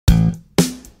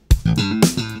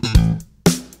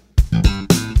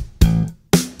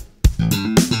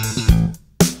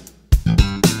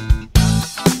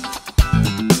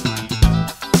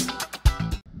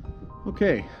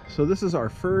Okay, so this is our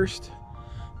first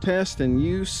test and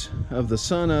use of the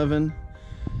sun oven.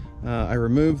 I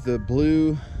removed the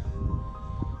blue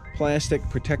plastic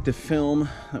protective film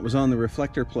that was on the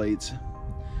reflector plates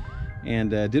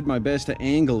and did my best to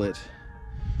angle it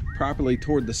properly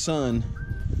toward the sun.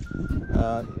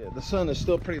 The sun is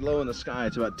still pretty low in the sky.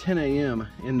 It's about 10 a.m.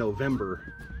 in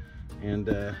November, and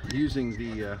using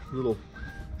the little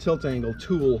tilt angle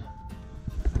tool,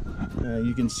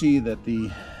 you can see that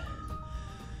the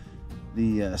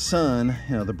sun,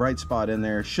 the bright spot in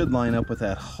there, should line up with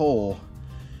that hole.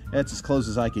 That's as close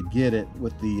as I could get it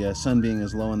with the sun being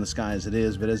as low in the sky as it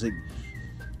is, but as it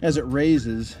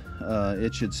raises,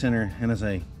 it should center, and as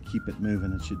I keep it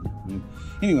moving, it should move.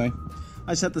 Anyway,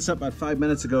 I set this up about 5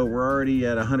 minutes ago. We're already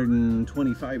at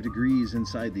 125 degrees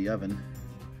inside the oven,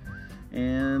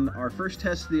 and our first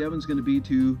test of the oven is going to be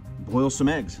to boil some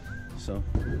eggs. So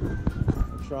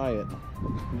we'll try it.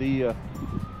 The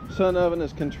sun oven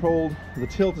is controlled, the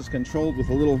tilt is controlled with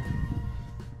a little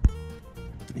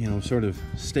sort of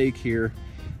stake here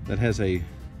that has a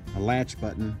latch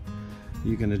button.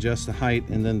 You can adjust the height,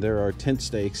 and then there are tent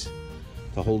stakes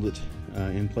to hold it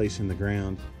in place in the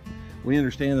ground. We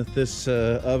understand that this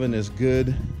oven is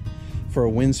good for a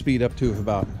wind speed up to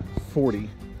about 40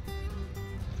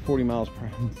 mile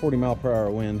per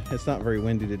hour wind. It's not very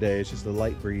windy today, it's just a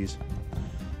light breeze.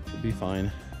 Should be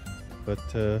fine. But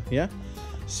yeah,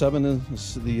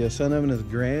 the sun oven is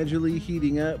gradually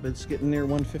heating up. It's getting near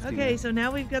 150. Okay, now. so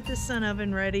now we've got this sun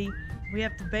oven ready. We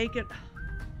have to bake it.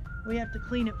 We have to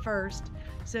clean it first.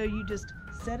 So you just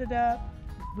set it up.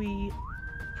 We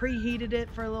preheated it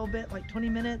for a little bit, like 20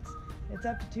 minutes. It's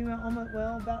up to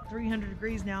about 300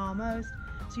 degrees now almost.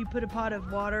 So you put a pot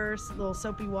of water, a little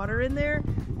soapy water in there,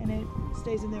 and it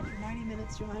stays in there for 90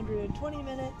 minutes to 120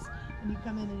 minutes. And you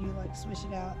come in and you like swish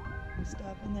it out and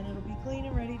stuff, and then it'll be clean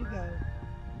and ready to go.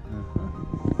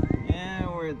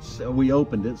 Yeah, we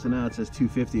opened it, so now it says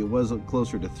 250. It was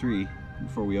closer to 3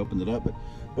 before we opened it up, but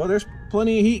well, there's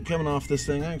plenty of heat coming off this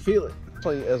thing. I can feel it.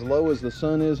 As low as the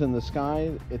sun is in the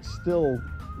sky, it's still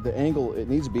the angle. It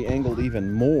needs to be angled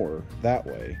even more that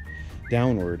way,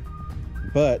 downward.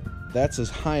 But that's as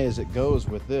high as it goes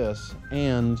with this,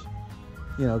 and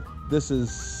this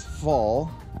is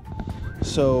fall,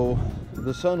 so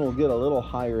the sun will get a little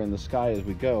higher in the sky as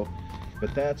we go.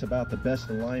 But that's about the best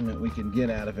alignment we can get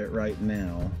out of it right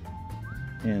now,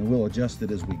 and we'll adjust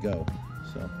it as we go.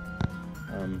 So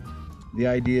the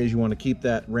idea is you want to keep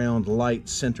that round light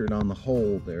centered on the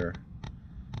hole there,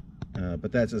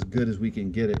 but that's as good as we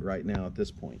can get it right now at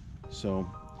this point. So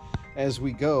as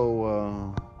we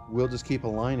go, we'll just keep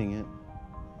aligning it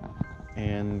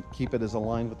and keep it as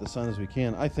aligned with the sun as we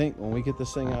can. I think when we get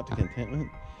this thing out to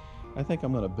contentment, I think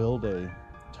I'm going to build a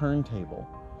turntable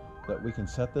that we can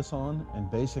set this on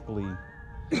and basically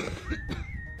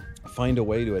find a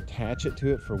way to attach it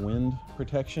to it for wind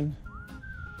protection,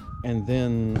 and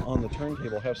then on the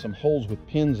turntable have some holes with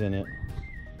pins in it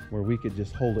where we could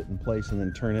just hold it in place and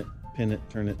then turn it, pin it,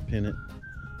 turn it, pin it,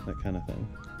 that kind of thing.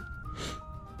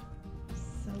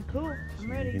 So cool,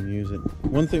 I'm ready. You can use it.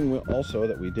 One thing also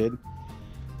that we did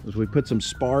was we put some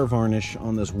spar varnish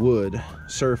on this wood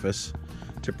surface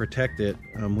to protect it.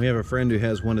 We have a friend who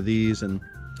has one of these, and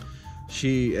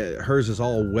hers is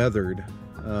all weathered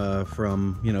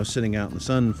from sitting out in the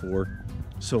sun for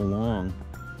so long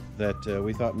that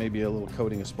we thought maybe a little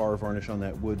coating of spar varnish on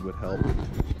that wood would help.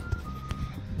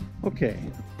 Okay,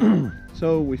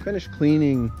 so we finished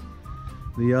cleaning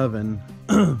the oven.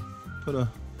 Put a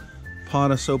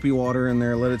pot of soapy water in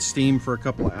there, let it steam for a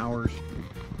couple of hours.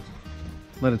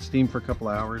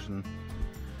 And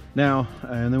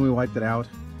then we wiped it out.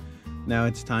 Now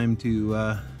it's time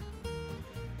to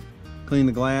clean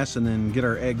the glass and then get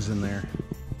our eggs in there.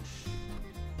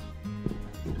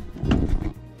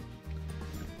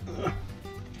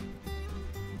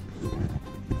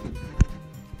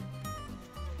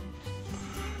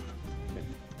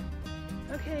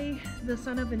 Okay, the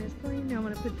sun oven is clean. Now I'm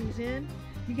going to put these in.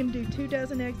 You can do 2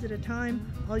 dozen eggs at a time.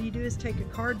 All you do is take a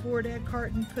cardboard egg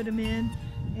carton, put them in,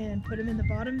 and put them in the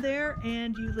bottom there,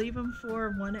 and you leave them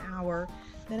for 1 hour.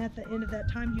 Then at the end of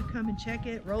that time, you come and check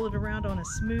it, roll it around on a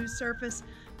smooth surface,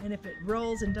 and if it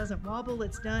rolls and doesn't wobble,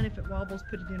 it's done. If it wobbles,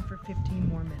 put it in for 15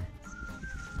 more minutes.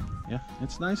 Yeah,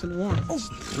 it's nice and warm. It's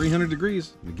 300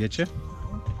 degrees. We get you.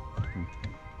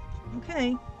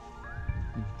 Okay.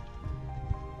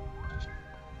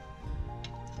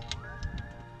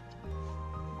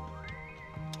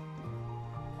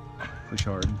 Push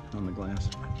hard on the glass.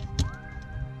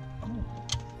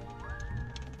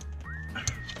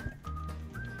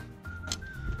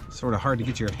 Sort of hard to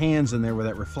get your hands in there with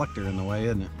that reflector in the way,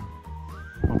 isn't it?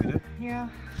 Want me to? Yeah.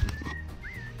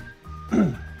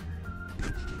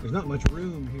 There's not much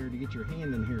room here to get your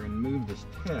hand in here and move this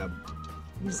tab.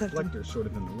 You The just have to reflector's sort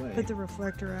of in the way. put the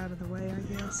reflector out of the way, I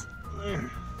guess.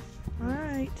 There. All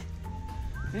right.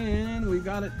 And we've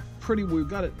got it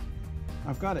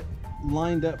I've got it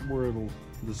lined up where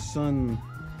the sun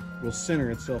will center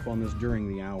itself on this during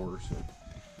the hour. So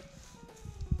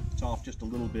it's off just a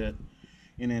little bit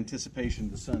in anticipation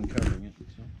of the sun covering it.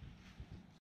 So.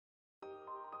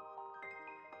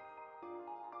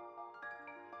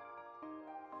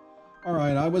 All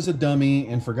right, I was a dummy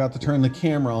and forgot to turn the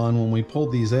camera on when we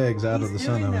pulled these eggs out of the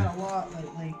sun oven. He's doing that a lot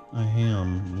lately. I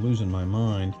am losing my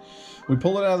mind. We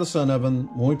pulled it out of the sun oven.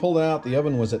 When we pulled it out, the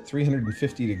oven was at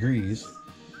 350 degrees.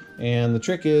 And the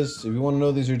trick is, if you want to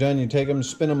know these are done, you take them,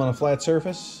 spin them on a flat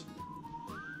surface.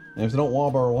 And if they don't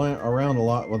wobble around a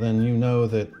lot, well then you know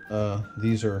that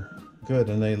these are good,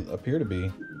 and they appear to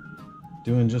be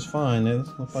doing just fine. They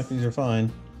look like these are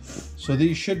fine. So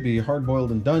these should be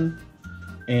hard-boiled and done.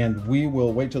 And we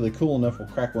will wait till they cool enough, we'll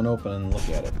crack one open and look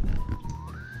at it.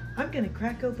 I'm gonna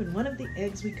crack open one of the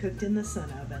eggs we cooked in the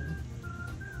sun oven.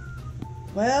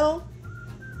 Well,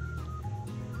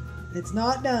 it's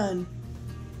not done.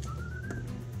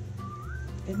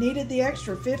 It needed the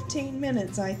extra 15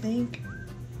 minutes, I think.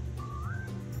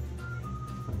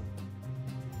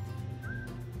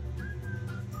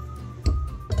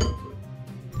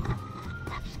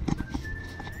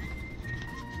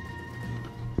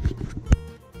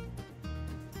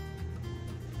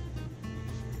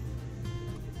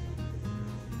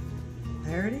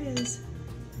 There it is.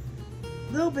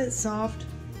 A little bit soft,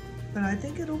 but I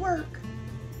think it'll work.